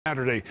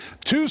Saturday.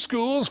 Two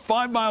schools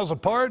 5 miles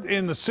apart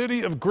in the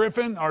city of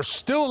Griffin are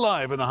still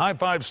alive in the High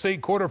Five State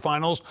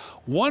quarterfinals.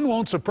 One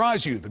won't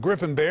surprise you. The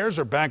Griffin Bears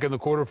are back in the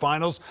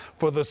quarterfinals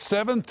for the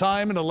 7th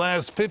time in the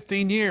last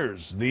 15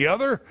 years. The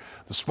other,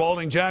 the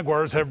Spalding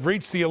Jaguars, have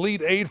reached the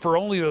Elite Eight for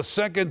only the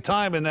 2nd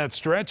time in that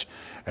stretch,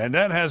 and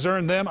that has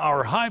earned them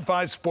our High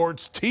Five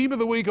Sports Team of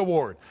the Week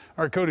award.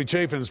 Our Cody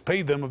Chaffins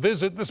paid them a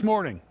visit this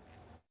morning.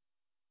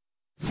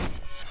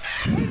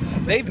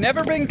 They've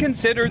never been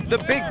considered the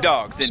big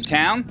dogs in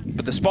town,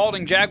 but the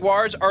Spalding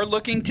Jaguars are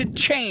looking to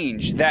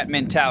change that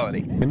mentality.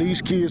 And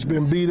these kids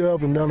been beat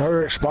up and done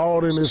hurt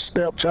Spalding, his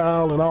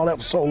stepchild, and all that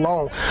for so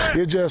long.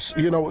 It just,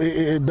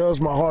 it does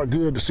my heart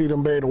good to see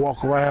them be able to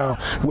walk around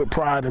with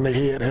pride in their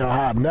head held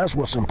high, and that's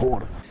what's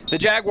important. The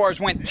Jaguars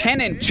went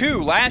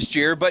 10-2 last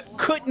year, but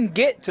couldn't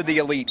get to the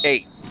Elite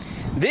Eight.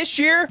 This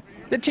year,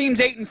 the team's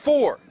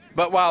 8-4,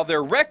 but while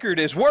their record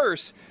is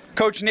worse,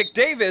 Coach Nick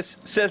Davis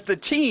says the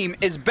team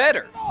is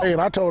better. Hey,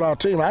 and I told our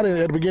team, at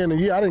the beginning of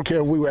the year, I didn't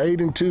care if we were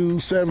 8-2,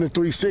 7-3,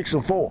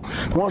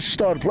 6-4. Once you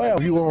start the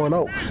playoff, you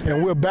 1-0,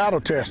 and we're battle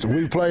tested.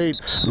 We played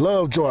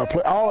Lovejoy.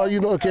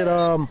 Look at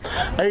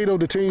 8 of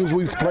the teams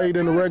we've played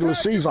in the regular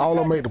season, all of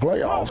them made the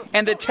playoffs.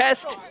 And the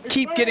tests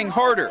keep getting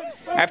harder.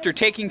 After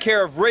taking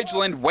care of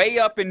Ridgeland way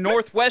up in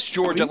northwest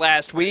Georgia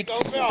last week,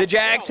 the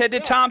Jags head to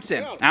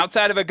Thompson,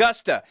 outside of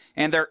Augusta,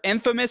 and their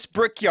infamous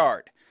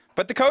Brickyard.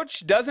 But the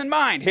coach doesn't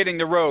mind hitting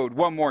the road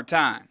one more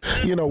time.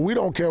 We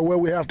don't care where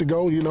we have to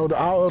go.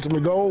 Our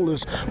ultimate goal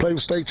is play for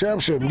state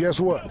championship. And guess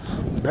what?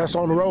 That's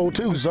on the road,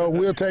 too, so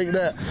we'll take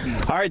that.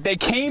 All right, they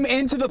came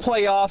into the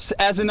playoffs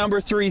as a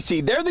number 3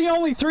 seed. They're the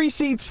only 3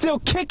 seed still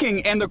kicking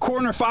in the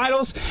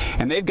quarterfinals,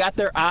 and they've got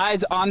their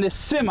eyes on the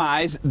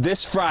semis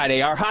this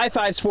Friday. Our High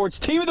Five Sports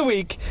Team of the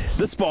Week,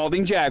 the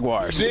Spalding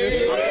Jaguars.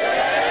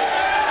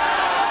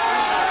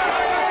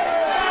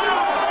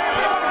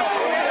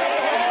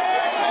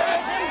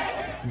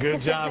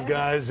 Good job,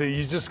 guys.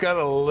 You just got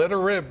to let her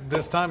rip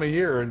this time of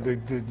year, and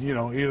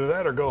either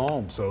that or go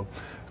home. So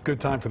it's a good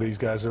time for these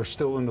guys. They're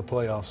still in the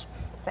playoffs.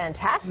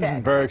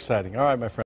 Fantastic. Very exciting. All right, my friend.